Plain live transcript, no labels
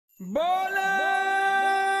बोले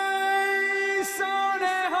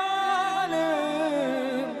सोने हाल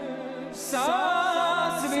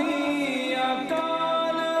सासरी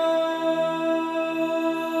अकाल।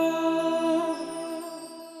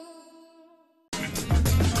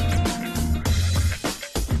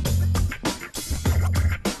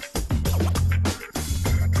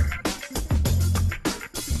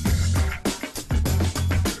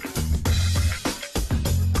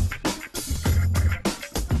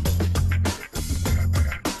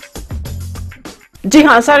 जी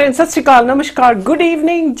हाँ सारे सत श्री अकाल नमस्कार गुड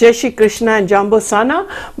इवनिंग जय Shri Krishna and Jambo Sana,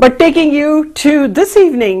 but taking you to this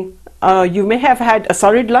evening, you may have had a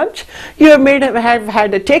solid lunch, you may have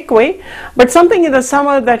had a takeaway, but something in the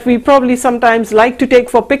summer that we probably sometimes like to take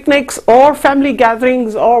for picnics or family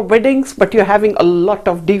gatherings or weddings, but you're having a lot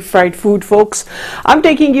of deep fried food, folks. I'm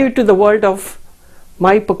taking you to the world of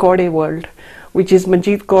my pakode world, which is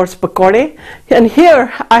Manjit Kaur's Pakoray, and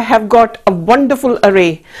here I have got a wonderful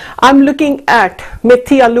array. I'm looking at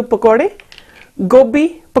Methi Aloo Pakode,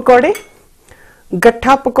 Gobi Pakode,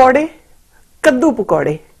 Gattha Pakode, Kadu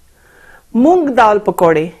Pakode, Mung Dal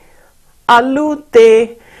Pakode, Aloo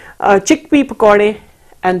te Chickpea Pakode,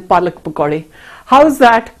 and Palak Pakode. How's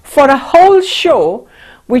that for a whole show,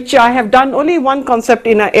 which I have done only one concept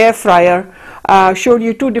in an air fryer, showed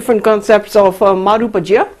you two different concepts of Maru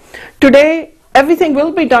Bhajia. Today everything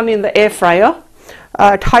will be done in the air fryer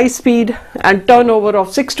at high speed and turnover of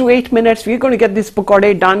 6 to 8 minutes. We're going to get this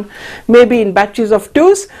pakode done maybe in batches of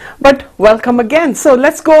 2s, but welcome again. So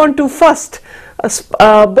let's go on to first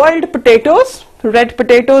boiled potatoes, red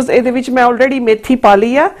potatoes. ਇਹਦੇ ਵਿੱਚ मैं already मेथी पा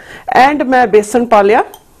लिया and मैं बेसन पा लिया.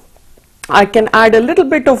 I can add a little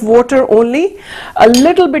bit of water only, a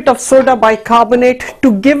little bit of soda bicarbonate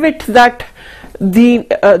to give it that the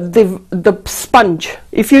sponge.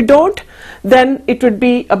 If you don't, then it would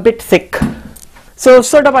be a bit thick. So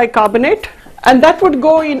soda bicarbonate, and that would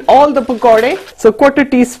go in all the pakode. So quarter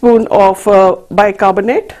teaspoon of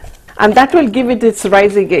bicarbonate, and that will give it its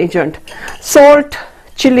rising agent. Salt,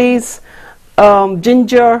 chilies,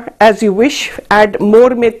 ginger as you wish. Add more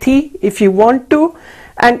methi if you want to,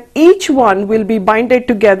 and each one will be binded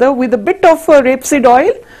together with a bit of rapeseed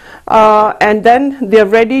oil. And then they're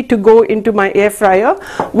ready to go into my air fryer,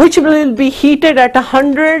 which will be heated at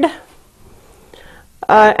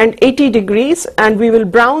 180 degrees, and we will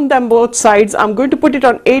brown them both sides. I'm going to put it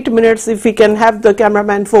on 8 minutes. If we can have the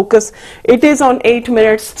cameraman focus, it is on 8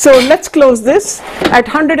 minutes. So let's close this at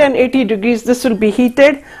 180 degrees. This will be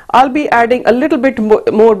heated. I'll be adding a little bit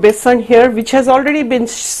more besan here, which has already been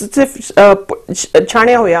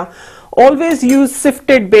chhane hoya. Always use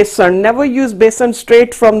sifted besan. Never use besan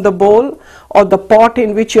straight from the bowl or the pot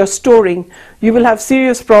in which you're storing. You will have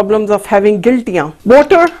serious problems of having giltiyan.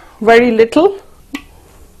 Water, very little.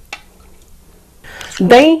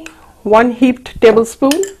 Dahi, 1 heaped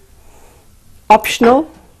tablespoon. Optional,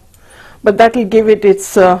 but that will give it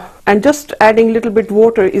its and just adding little bit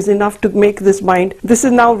water is enough to make this bind. This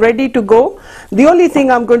is now ready to go. The only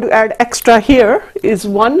thing I'm going to add extra here is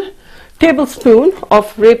 1 tablespoon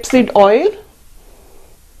of rapeseed oil,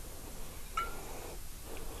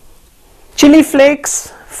 chili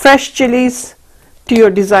flakes, fresh chilies to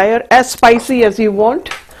your desire, as spicy as you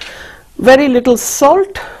want, very little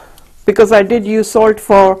salt because I did use salt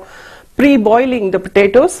for pre-boiling the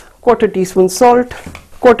potatoes, quarter teaspoon salt,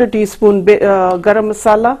 quarter teaspoon garam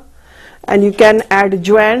masala, and you can add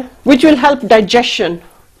jwain, which will help digestion.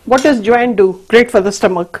 What does jwain do? Great for the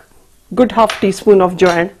stomach. Good half teaspoon of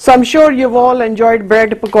jwain. So I'm sure you've all enjoyed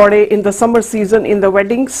bread pakode in the summer season in the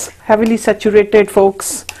weddings. Heavily saturated,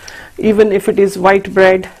 folks. Even if it is white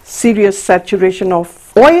bread, serious saturation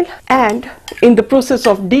of oil, and in the process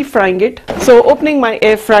of deep frying it. So opening my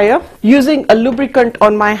air fryer, using a lubricant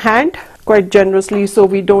on my hand quite generously so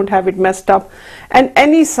we don't have it messed up, and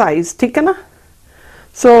any size, theek hai na?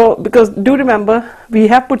 So because do remember we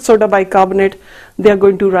have put soda bicarbonate, they are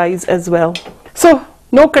going to rise as well. So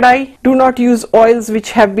no kadai, do not use oils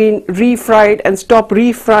which have been refried, and stop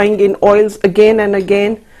refrying in oils again and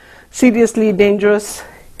again. Seriously dangerous.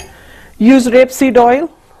 Use rapeseed oil,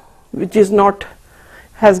 which is not,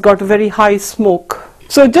 has got very high smoke.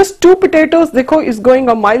 So just 2 potatoes, dekho, is going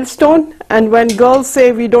a milestone. And when girls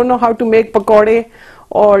say we don't know how to make pakode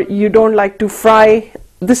or you don't like to fry,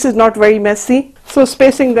 this is not very messy. So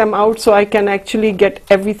spacing them out so I can actually get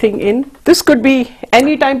everything in. This could be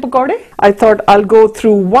any time pakode. I thought I'll go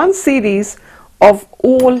through one series of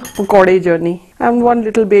all pakode journey, and one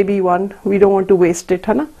little baby one. We don't want to waste it,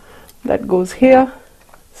 Hana. That goes here.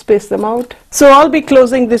 Space them out. So I'll be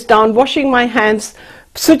closing this down, washing my hands,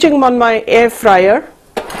 switching on my air fryer,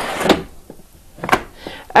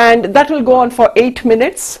 and that will go on for 8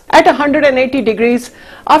 minutes at 180 degrees.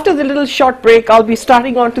 After the little short break, I'll be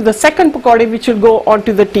starting on to the second pakode, which will go on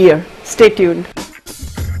to the tier. Stay tuned.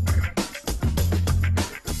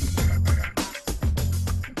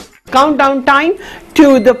 Countdown time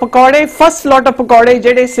to the pakode. First lot of pakode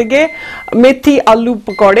jede sige methi aloo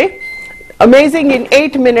pakode. Amazing in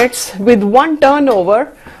 8 minutes with one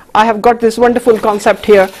turnover. I have got this wonderful concept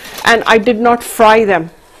here, and I did not fry them.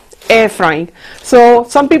 Air frying. So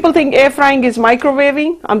some people think air frying is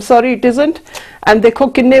microwaving. I'm sorry, it isn't. And they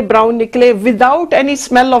cook in brown nikle without any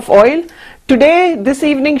smell of oil. Today, this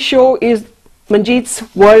evening show is Manjit's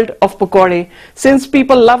World of Pakore. Since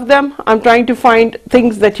people love them, I'm trying to find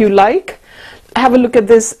things that you like. Have a look at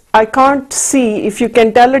this. I can't see if you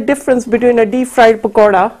can tell a difference between a deep fried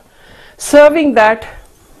pakoda. Serving that.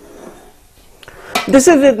 This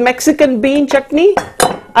is with Mexican bean chutney.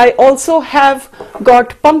 I also have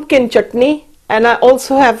got pumpkin chutney, and I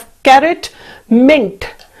also have carrot, mint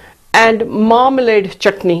and marmalade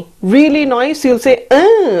chutney. Really nice. You'll say,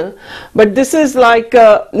 but this is like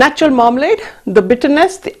natural marmalade. The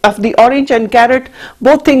bitterness of the orange and carrot,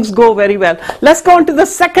 both things go very well. Let's go on to the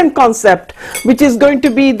second concept, which is going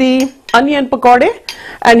to be the onion pakode.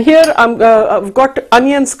 And here I've got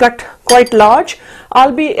onions cut quite large.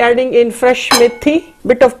 I'll be adding in fresh methi,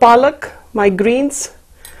 bit of palak, my greens,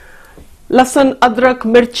 lasan, adrak,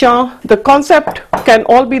 mircha. The concept can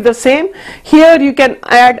all be the same. Here you can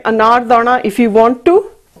add anar dana if you want to,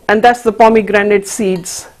 and that's the pomegranate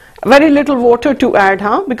seeds. Very little water to add,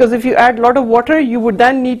 because if you add a lot of water, you would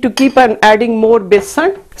then need to keep on adding more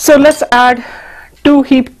besan. So let's add 2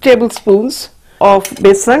 heaped tablespoons of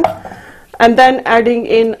besan, and then adding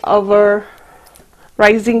in our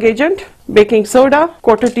rising agent, baking soda,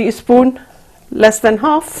 1/4 teaspoon, less than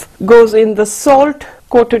half, goes in the salt,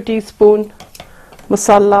 1/4 teaspoon,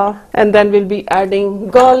 masala, and then we'll be adding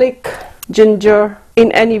garlic, ginger,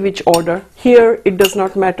 in any which order. Here it does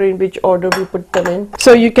not matter in which order we put them in.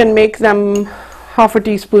 So you can make them 1/2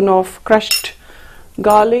 teaspoon of crushed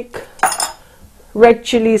garlic, red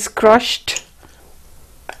chilies crushed.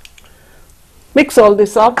 Mix all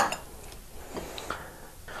this up.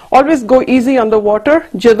 Always go easy on the water.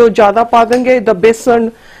 Jado jada pa denge, the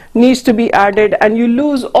besan needs to be added, and you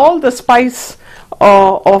lose all the spice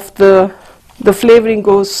of the flavoring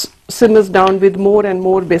goes simmers down with more and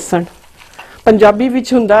more besan. Punjabi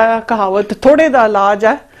vich hunda kahawat thode da ilaaj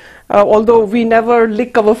hai, although we never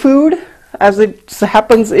lick our food as it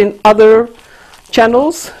happens in other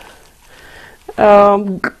channels.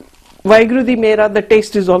 Vaiguru di mera, the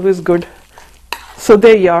taste is always good. So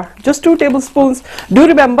there you are, just 2 tablespoons. Do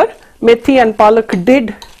remember methi and palak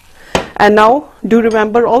did, and now do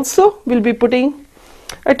remember also we'll be putting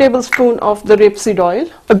a tablespoon of the rapeseed oil,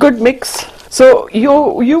 a good mix. So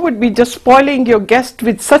you would be just spoiling your guest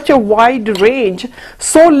with such a wide range.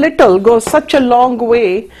 So little goes such a long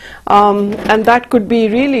way, and that could be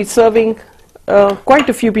really serving quite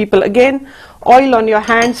a few people. Again, oil on your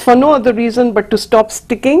hands for no other reason but to stop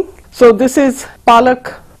sticking. So this is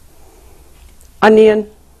palak onion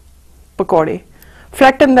pakode.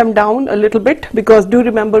 Flatten them down a little bit, because do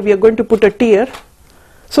remember we are going to put a tier.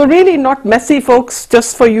 So really not messy, folks,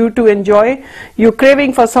 just for you to enjoy. You're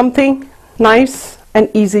craving for something nice and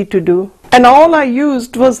easy to do. And all I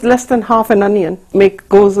used was less than half an onion.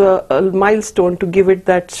 Goes a milestone to give it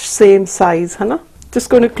that same size, Hana. Just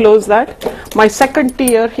going to close that. My second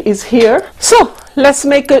tier is here. So let's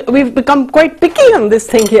make it. We've become quite picky on this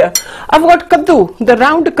thing here. I've got Kadu, the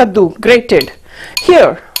round Kadu, grated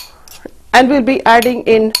here, and we'll be adding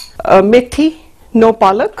in methi, no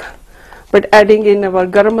palak, but adding in our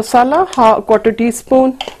garam masala, 1/4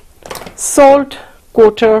 teaspoon, salt,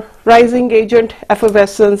 1/4, rising agent,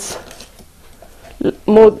 effervescence,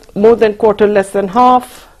 more than 1/4, less than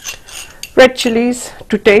half, red chilies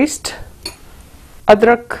to taste,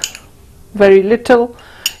 adrak, very little.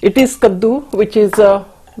 It is Kadu, which is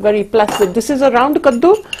very placid. This is a round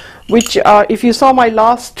Kadu, which if you saw my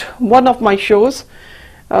last one of my shows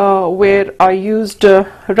where I used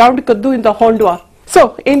round Kadu in the Hondwa.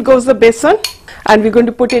 So in goes the besan, and we're going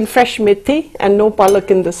to put in fresh methi and no palak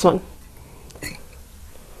in this one.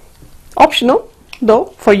 Optional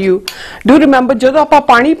though for you. Do remember, jado apa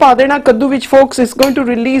pani pa dena Kadu, which folks is going to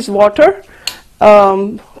release water.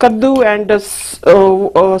 Kadu and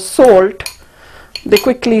salt, they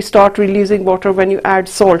quickly start releasing water when you add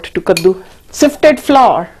salt to Kadu. Sifted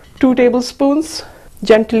flour, 2 tablespoons.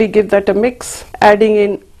 Gently give that a mix, adding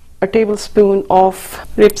in a tablespoon of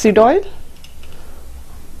rapeseed oil.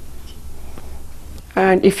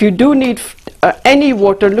 And if you do need any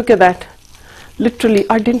water, look at that. Literally,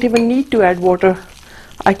 I didn't even need to add water.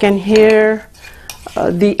 I can hear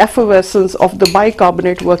the effervescence of the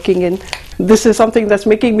bicarbonate working in. This is something that's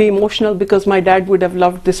making me emotional because my dad would have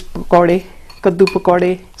loved this pakoray, Kadu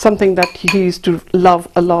pakoray, something that he used to love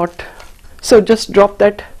a lot. So just drop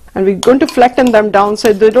that, and we're going to flatten them down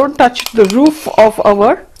so they don't touch the roof of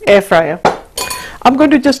our air fryer. I'm going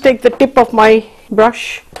to just take the tip of my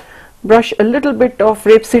brush a little bit of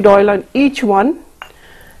rapeseed oil on each one,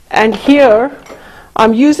 and here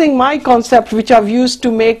I'm using my concept which I've used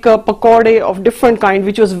to make a pakoray of different kind,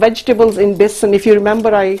 which was vegetables in besan. If you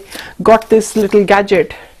remember, I got this little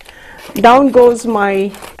gadget. Down goes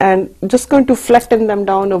my, and just going to flatten them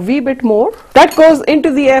down a wee bit more. That goes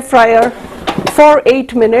into the air fryer for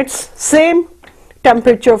 8 minutes, same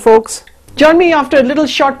temperature, folks. Join me after a little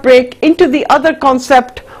short break into the other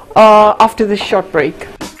concept after this short break.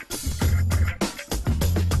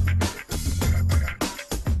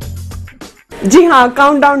 Ji haan,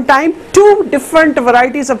 countdown time. 2 different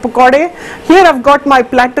varieties of pakoray. Here I've got my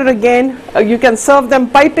platter again. You can serve them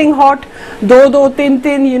piping hot. Do,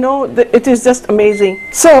 tin, you know, it is just amazing.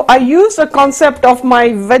 So I used a concept of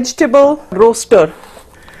my vegetable roaster,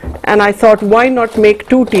 and I thought, why not make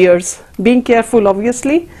 2 tiers? Being careful,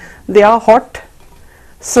 obviously, they are hot.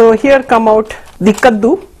 So here come out the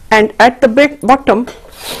Kadu, and at the bottom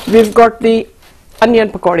we've got the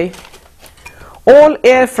onion pakoray, all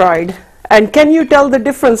air fried. And can you tell the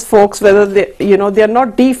difference, folks, whether they, you know, they are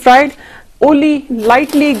not deep fried, only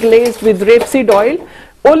lightly glazed with rapeseed oil,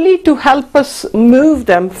 only to help us move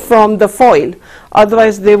them from the foil,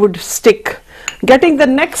 otherwise they would stick. Getting the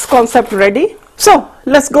next concept ready. So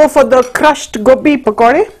let's go for the crushed gobi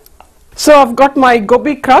pakoray. So I've got my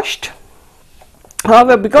gobi crushed.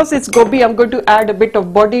 However, because it's gobi, I'm going to add a bit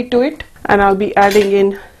of body to it, and I'll be adding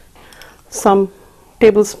in some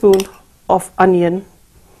tablespoon of onion.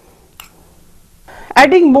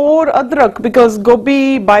 Adding more adrak because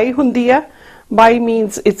gobi bai hundi hai. Bai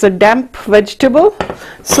means it's a damp vegetable,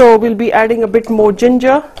 so we'll be adding a bit more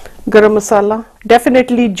ginger, garam masala,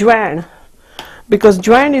 definitely jwain, because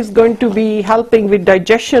jwain is going to be helping with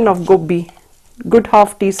digestion of gobi. Good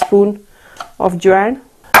half teaspoon of jwain.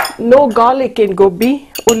 No garlic in gobi,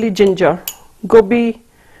 only ginger. Gobi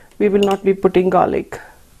we will not be putting garlic.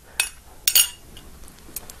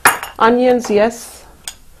 Onions, yes,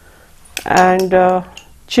 and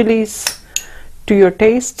chilies to your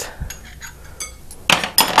taste.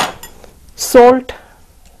 Salt,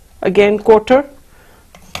 again quarter.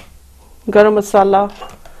 Garam masala,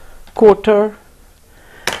 quarter,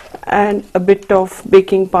 and a bit of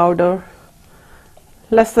baking powder,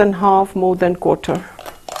 less than half, more than quarter.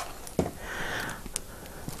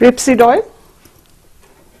 Rapeseed oil.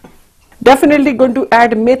 Definitely going to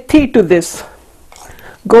add methi to this.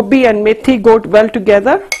 Gobi and methi go well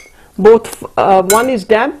together. Both, one is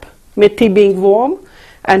damp, methi being warm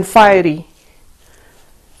and fiery.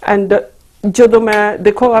 And jado main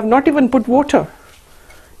dekho, I've not even put water.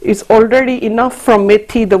 It's already enough from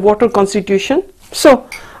methi, the water constitution. So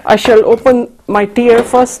I shall open my tier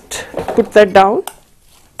first, put that down,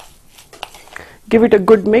 give it a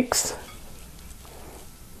good mix,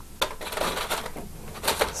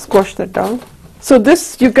 squash that down. So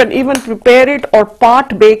this, you can even prepare it or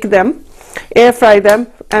part bake them, air fry them,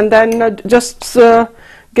 and then just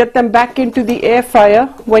get them back into the air fryer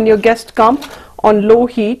when your guests come on low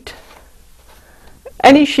heat.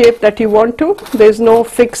 Any shape that you want to, there's no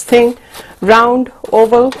fixed thing, round,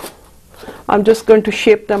 oval. I'm just going to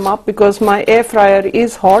shape them up because my air fryer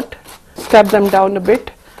is hot. Tap them down a bit.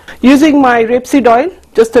 Using my rapeseed oil,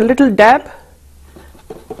 just a little dab,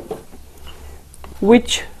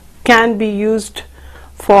 which can be used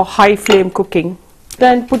for high flame cooking.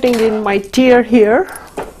 Then putting in my tier here,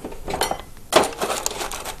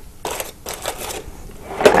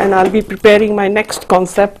 and I'll be preparing my next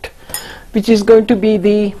concept, which is going to be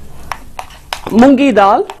the mungi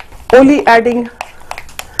dal, only adding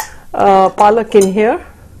palak in here,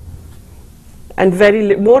 and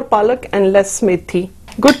more palak and less methi.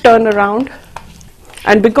 Good turnaround.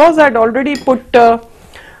 And because I'd already put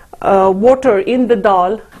water in the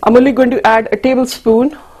dal, I'm only going to add a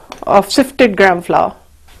tablespoon of sifted gram flour.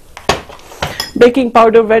 Baking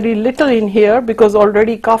powder very little in here because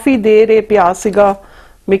already काफी देर ये प्याज सिगा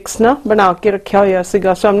mix ना बना के रखा हुआ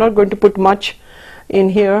सिगा, so I'm not going to put much in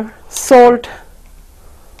here. Salt,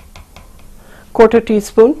 quarter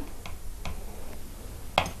teaspoon.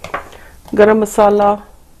 Garam masala,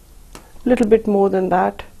 little bit more than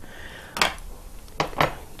that.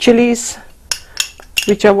 Chilies,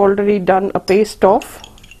 which I've already done a paste of,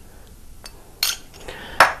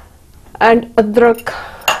 and adrak,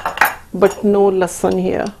 but no lasan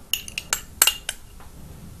here.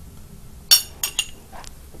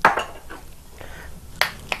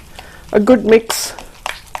 a good mix.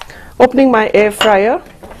 Opening my air fryer,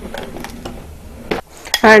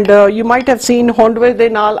 and you might have seen hondwe de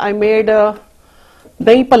naal I made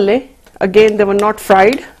dahi palle. Again, they were not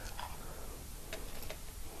fried.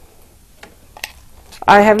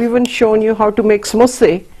 I have even shown you how to make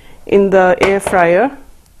samosa in the air fryer.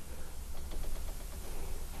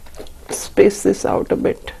 Space this out a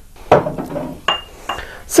bit.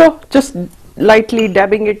 So just lightly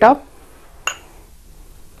dabbing it up.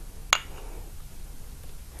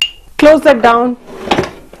 Close that down.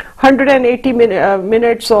 180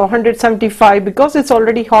 minutes or 175, because it's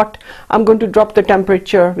already hot. I'm going to drop the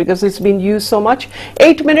temperature because it's been used so much.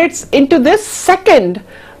 8 minutes into this second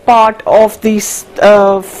part of the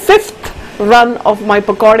fifth run of my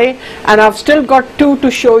pakore, and I've still got 2 to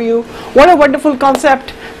show you. What a wonderful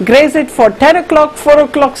concept. Graze it for 10 o'clock, 4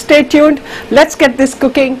 o'clock. Stay tuned. Let's get this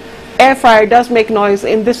cooking. Air fryer does make noise.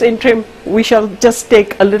 In this interim, we shall just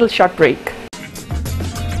take a little short break.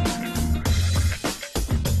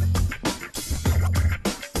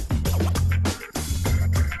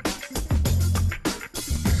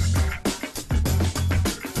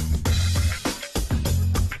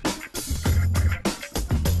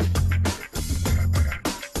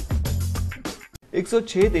 एक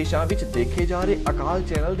 106 ਦੇਸ਼ਾਂ ਵਿੱਚ ਦੇਖੇ ਜਾ ਰਹੇ ਅਕਾਲ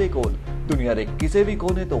channel ਦੇ ਕੋਲ ਦੁਨੀਆ ਦੇ ਕਿਸੇ ਵੀ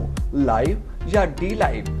ਕੋਨੇ ਤੋਂ ਲਾਈਵ ਜਾਂ ਡੀ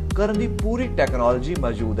ਲਾਈਵ ਕਰਨ ਦੀ ਪੂਰੀ ਟੈਕਨੋਲੋਜੀ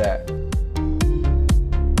ਮੌਜੂਦ ਹੈ।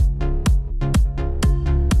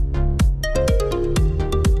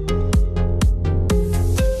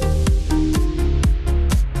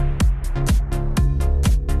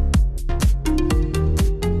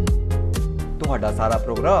 ਤੁਹਾਡਾ ਸਾਰਾ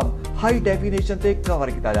ਪ੍ਰੋਗਰਾਮ ਹਾਈ ਡੈਫੀਨੇਸ਼ਨ ਤੇ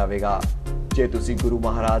ਕਵਰ ਕੀਤਾ ਜਾਵੇਗਾ। ਜੇ ਤੁਸੀਂ ਗੁਰੂ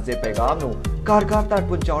ਮਹਾਰਾਜ ਦੇ ਪੈਗਾਮ ਨੂੰ ਘਰ ਘਰ ਤੱਕ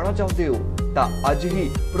ਪਹੁੰਚਾਉਣਾ ਚਾਹੁੰਦੇ ਹੋ ਤਾਂ ਅੱਜ ਹੀ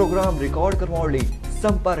ਪ੍ਰੋਗਰਾਮ ਰਿਕਾਰਡ ਕਰਵਾਉਣ ਲਈ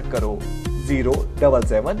ਸੰਪਰਕ ਕਰੋ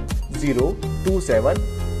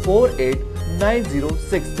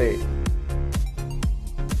 07702748906 ਤੇ।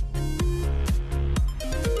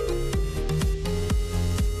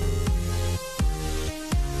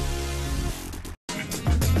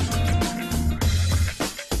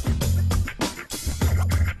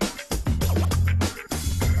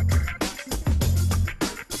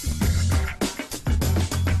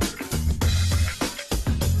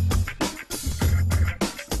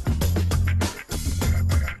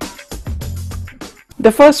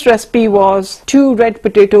 The first recipe was 2 red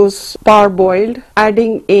potatoes parboiled,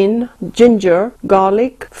 adding in ginger,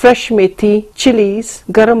 garlic, fresh methi, chilies,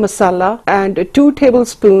 garam masala, and 2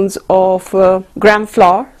 tablespoons of gram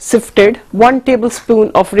flour sifted, 1 tablespoon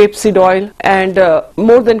of rapeseed oil, and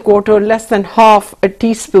more than quarter, less than half a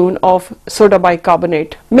teaspoon of soda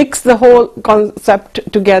bicarbonate. Mix the whole concept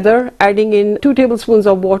together, adding in 2 tablespoons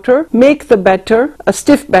of water. Make the batter a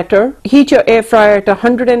stiff batter. Heat your air fryer at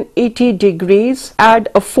 180 degrees. Add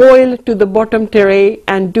a foil to the bottom tray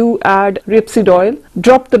and do add rapeseed oil.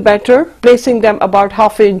 Drop the batter, placing them about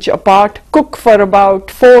 ½ inch apart. Cook for about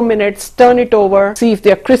 4 minutes. Turn it over. See if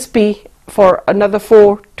they are crispy for another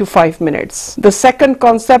 4 to 5 minutes. The second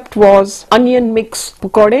concept was onion mix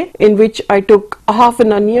pakore, in which I took half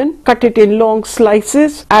an onion, cut it in long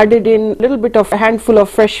slices, added in a little bit of a handful of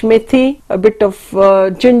fresh methi, a bit of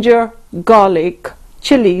ginger, garlic,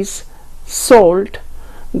 chilies, salt,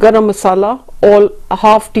 garam masala, all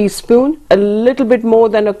 ½ teaspoon, a little bit more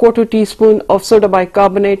than a ¼ teaspoon of soda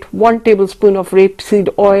bicarbonate, 1 tablespoon of rapeseed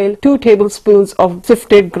oil, 2 tablespoons of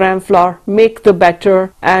sifted gram flour. Make the batter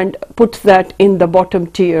and put that in the bottom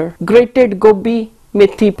tier. Grated gobi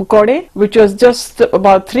methi pakore, which was just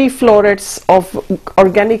about 3 florets of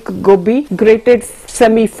organic gobi, grated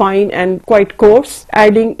semi-fine and quite coarse,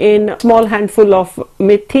 adding in a small handful of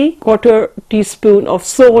methi, ¼ teaspoon of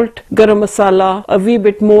salt, garam masala, a wee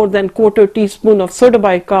bit more than ¼ teaspoon of soda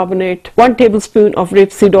bicarbonate, 1 tablespoon of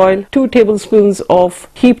rapeseed oil, 2 tablespoons of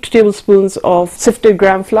heaped tablespoons of sifted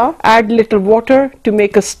gram flour. Add little water to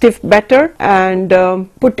make a stiff batter, and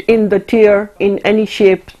put in the tier in any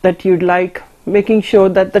shape that you'd like, making sure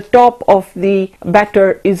that the top of the batter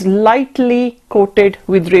is lightly coated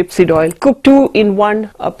with rapeseed oil. Cook 2 in 1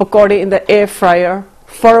 pakore in the air fryer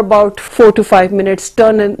for about 4 to 5 minutes.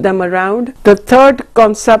 Turn them around. The third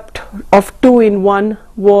concept of 2 in 1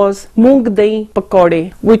 was Mung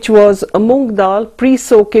Pakore, which was a Mung dal.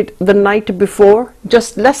 Pre-soak it the night before,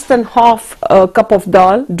 just less than ½ cup of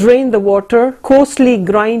dal. Drain the water, coarsely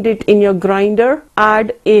grind it in your grinder.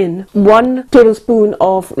 Add in 1 tablespoon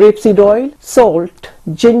of rapeseed oil, salt,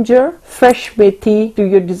 ginger, fresh methi to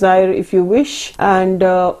your desire if you wish, and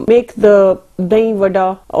make the dahi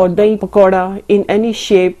vada or dahi pakoda in any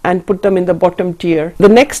shape and put them in the bottom tier. The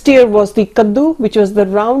next tier was the Kadu, which was the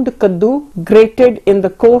round Kadu, grated in on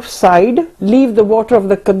the coarse side. Leave the water of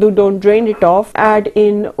the Kadu, don't drain it off. Add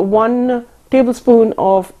in 1 tablespoon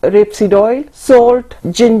of rapeseed oil, salt,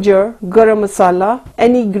 ginger, garam masala,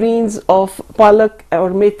 any greens of palak or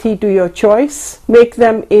methi to your choice. Make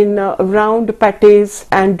them in round patés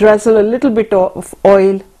and drizzle a little bit of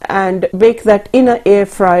oil and bake that in an air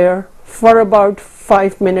fryer for about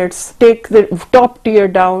 5 minutes. Take the top tier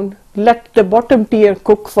down, let the bottom tier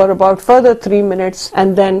cook for about further 3 minutes,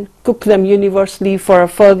 and then cook them universally for a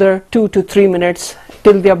further 2 to 3 minutes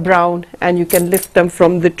till they are brown, and you can lift them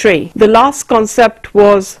from the tray. The last concept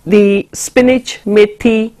was the spinach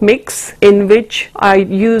methi mix, in which I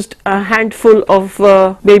used a handful of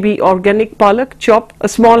baby organic palak chopped, a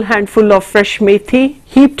small handful of fresh methi,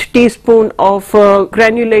 heaped teaspoon of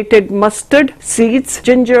granulated mustard seeds,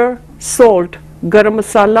 ginger, salt, garam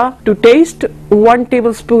masala to taste, 1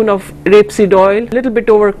 tablespoon of rapeseed oil, little bit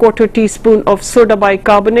over 1/4 teaspoon of soda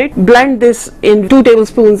bicarbonate. Blend this in 2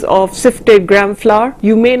 tablespoons of sifted gram flour.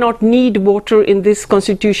 You may not need water in this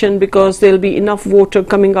constitution because there will be enough water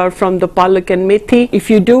coming out from the palak and methi. If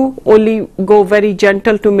you do, only go very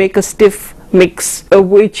gentle to make a stiff mix,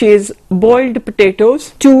 which is boiled potatoes,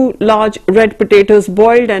 2 large red potatoes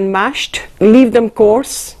boiled and mashed. Leave them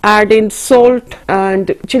coarse. Add in salt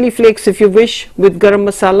and chili flakes if you wish with garam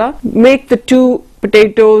masala. Make the 2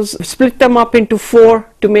 potatoes, split them up into 4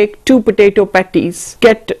 to make 2 potato patties.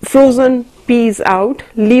 Get frozen peas out,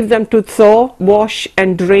 leave them to thaw, wash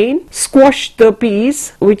and drain. Squash the peas,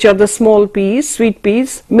 which are the small peas, sweet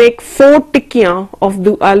peas. Make 4 tikkiyan of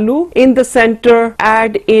the aloo. In the center,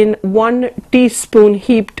 add in 1 teaspoon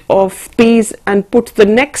heaped of peas and put the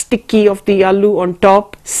next tikki of the aloo on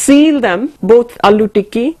top. Seal them, both aloo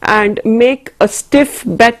tikki, and make a stiff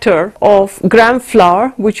batter of gram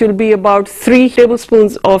flour, which will be about 3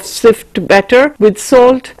 tablespoons of stiff batter with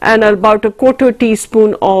salt and about a 1/4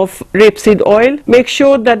 teaspoon of rapeseed oil. Make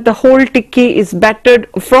sure that the whole tikki is battered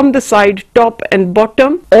from the side, top and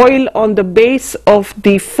bottom. Oil on the base of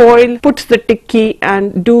the foil. Put the tikki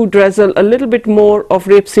and do drizzle a little bit more of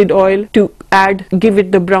rapeseed oil to give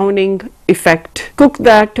it the browning effect. Cook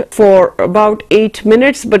that for about 8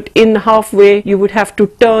 minutes, but in halfway you would have to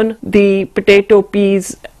turn the potato,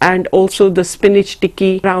 peas and also the spinach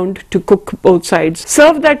tikki round to cook both sides.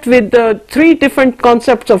 Serve that with the 3 different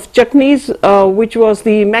concepts of chutneys, which was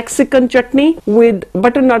the Mexican chutney with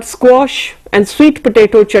butternut squash and sweet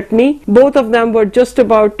potato chutney. Both of them were just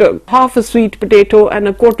about half a sweet potato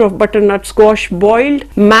and a 1/4 of butternut squash boiled,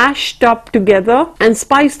 mashed up together, and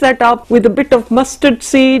spice that up with a bit of mustard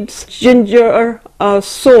seeds, ginger,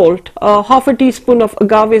 salt, half a teaspoon of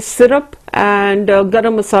agave syrup and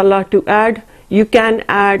garam masala to add. You can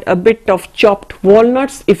add a bit of chopped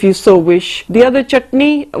walnuts if you so wish. The other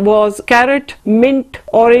chutney was carrot, mint,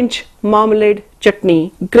 orange marmalade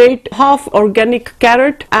chutney. Grate half organic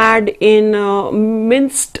carrot, add in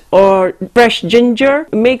minced or fresh ginger,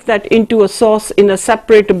 make that into a sauce in a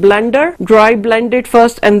separate blender. Dry blend it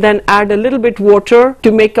first and then add a little bit water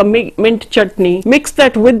to make a mint chutney. Mix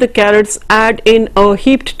that with the carrots, add in a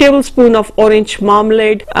heaped tablespoon of orange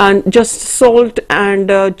marmalade and just salt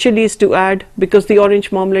and chilies to add because the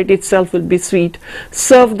orange marmalade itself will be sweet.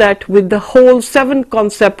 Serve that with the whole 7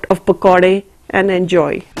 concept of pakoray and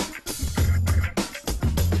enjoy.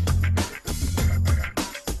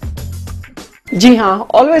 Ji haan,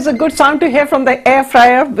 always a good sound to hear from the air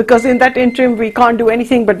fryer, because in that interim we can't do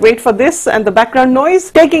anything but wait for this and the background noise.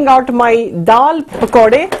 Taking out my dal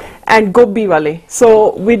pakoray and gobi wale. So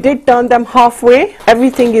we did turn them halfway.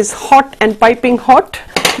 Everything is hot and piping hot.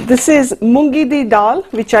 This is mungi di dal,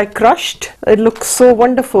 which I crushed. It looks so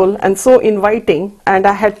wonderful and so inviting, and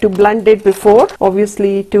I had to blend it before,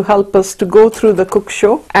 obviously to help us to go through the cook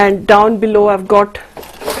show. And down below I've got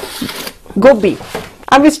gobi.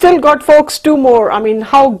 And we still got, folks, 2 more. I mean,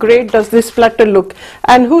 how great does this platter look?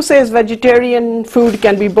 And who says vegetarian food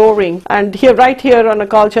can be boring? And here, right here on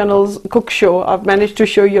Akaal Channel's cook show, I've managed to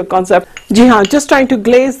show you a concept. Ji haan, just trying to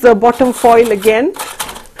glaze the bottom foil again.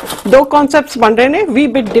 2 concepts ban rahe ne, wee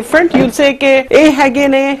bit different. You'll say ke eh hage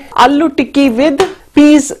ne aloo tikki with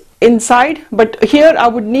peas inside, but here I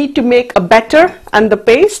would need to make a batter and the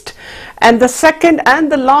paste. And the second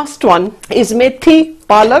and the last one is methi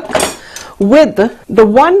palak, with the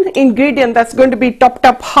one ingredient that's going to be topped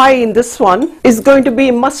up high in this one is going to be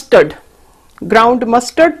mustard, ground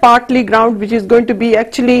mustard, partly ground, which is going to be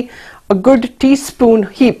actually a good teaspoon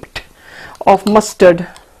heaped of mustard.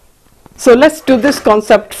 So let's do this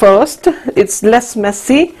concept first. It's less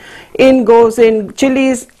messy. In goes in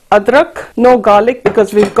chilies, adrak, no garlic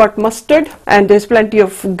because we've got mustard and there's plenty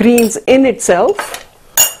of greens in itself.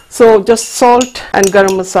 So just salt and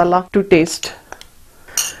garam masala to taste.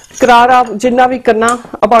 Karara jinna vi karna,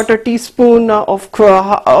 about a teaspoon of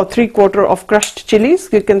 3/4 of crushed chilies.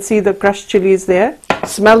 You can see the crushed chilies there.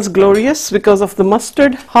 Smells glorious because of the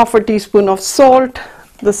mustard. Half a teaspoon of salt,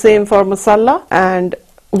 the same for masala, and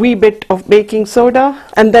wee bit of baking soda.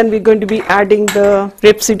 And then we're going to be adding the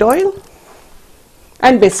rapeseed oil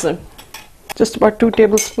and besan. Just about 2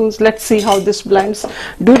 tablespoons. Let's see how this blends.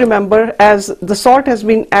 Do remember, as the salt has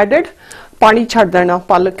been added, pani chhad dena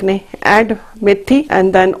palak ne. Add methi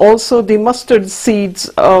and then also the mustard seeds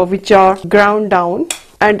which are ground down,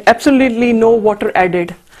 and absolutely no water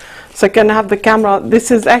added. So can I have the camera?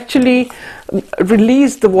 This is actually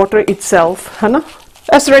release the water itself. Hana?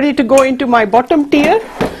 That's ready to go into my bottom tier.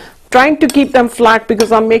 Trying to keep them flat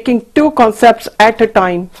because I'm making 2 concepts at a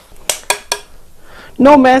time.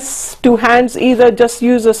 No mess, 2 hands either, just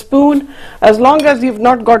use a spoon. As long as you've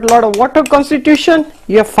not got a lot of water constitution,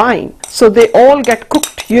 you're fine. So they all get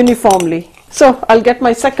cooked uniformly. So I'll get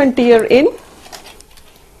my second tier in.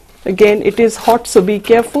 Again, it is hot, so be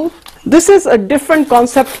careful. This is a different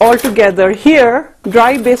concept altogether. Here,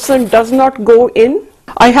 dry besan does not go in.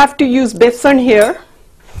 I have to use besan here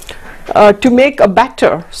to make a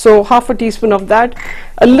batter. So half a teaspoon of that.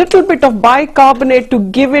 A little bit of bicarbonate to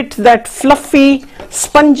give it that fluffy,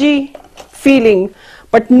 spongy feeling,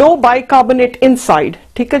 but no bicarbonate inside.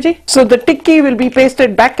 Theek hai ji? So the tikki will be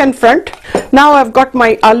pasted back and front. Now I've got my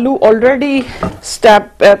aloo already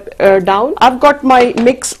down. I've got my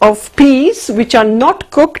mix of peas which are not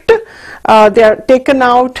cooked. They are taken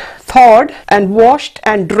out, thawed and washed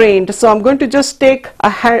and drained. So I'm going to just take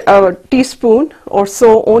a teaspoon or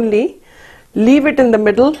so only, leave it in the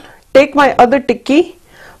middle, take my other tikki,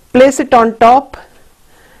 place it on top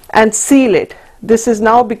and seal it. This is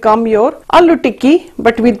now become your aloo tikki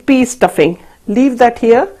but with pea stuffing. Leave that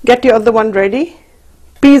here, get your other one ready,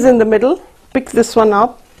 peas in the middle, pick this one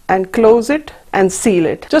up and close it and seal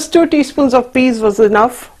it. Just 2 teaspoons of peas was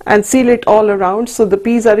enough, and seal it all around so the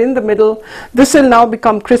peas are in the middle. This will now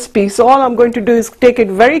become crispy. So all I'm going to do is take it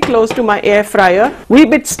very close to my air fryer. Wee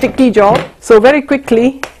bit sticky job. So very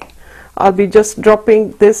quickly I'll be just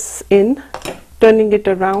dropping this in, turning it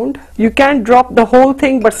around. You can drop the whole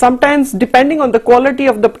thing, but sometimes depending on the quality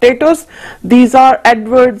of the potatoes, these are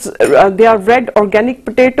they are red organic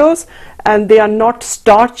potatoes and they are not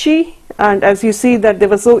starchy, and as you see that they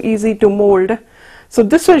were so easy to mold. So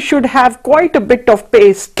this one should have quite a bit of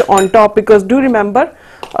paste on top, because do remember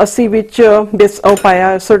see which this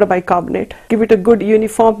paya soda bicarbonate. Give it a good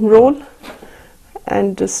uniform roll,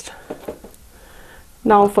 and just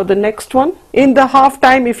now for the next one. In the half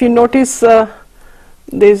time, if you notice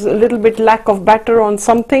there's a little bit lack of batter on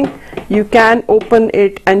something, you can open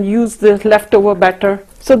it and use the leftover batter.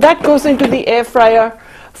 So that goes into the air fryer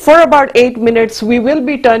for about 8 minutes. We will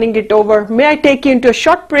be turning it over. May I take you into a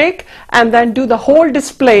short break and then do the whole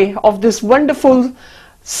display of this wonderful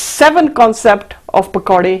 7 concept of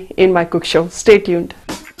pakode in my cook show. Stay tuned.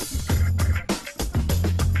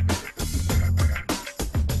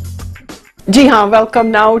 Ji haan,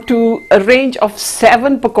 welcome now to a range of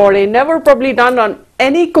 7 pakode, never probably done on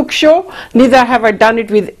any cook show, neither have I done it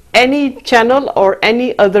with any channel or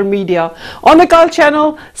any other media. On Akaal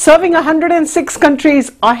channel, serving 106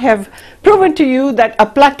 countries, I have proven to you that a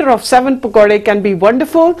platter of 7 pakode can be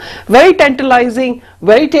wonderful, very tantalizing,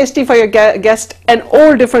 very tasty for your guest, and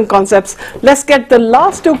all different concepts. Let's get the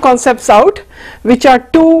last 2 concepts out, which are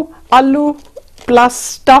 2 aloo plus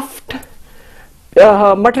stuffed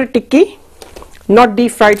matar tikki. Not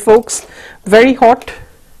deep fried, folks, very hot.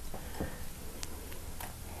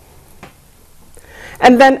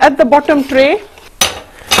 And then at the bottom tray,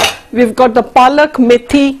 we've got the palak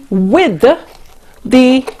methi with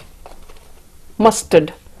the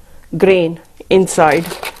mustard grain inside.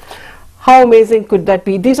 How amazing could that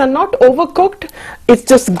be? These are not overcooked. It's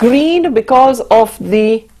just green because of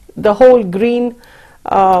the whole green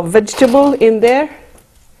vegetable in there.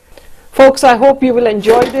 Folks, I hope you will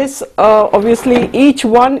enjoy this. Obviously, each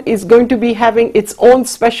one is going to be having its own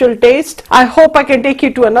special taste. I hope I can take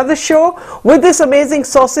you to another show with this amazing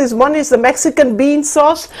sauces. One is the Mexican bean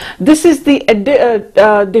sauce. This is the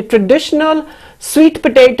traditional sweet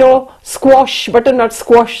potato squash, butternut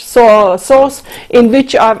squash sauce, in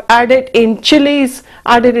which I've added in chilies,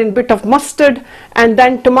 added in bit of mustard, and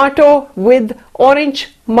then tomato with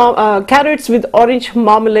carrots with orange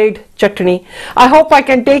marmalade chutney. I hope I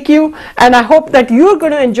can take you, and I hope that you're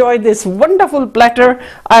going to enjoy this wonderful platter.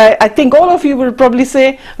 I think all of you will probably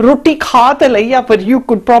say roti kha ta laiya, but you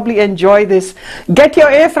could probably enjoy this. Get your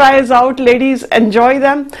air fryers out, ladies, enjoy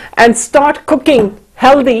them and start cooking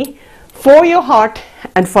healthy for your heart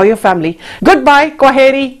and for your family. Goodbye,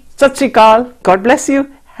 Kwaheri, Sat Sri Akal. God bless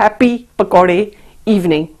you. Happy pakode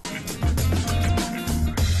evening.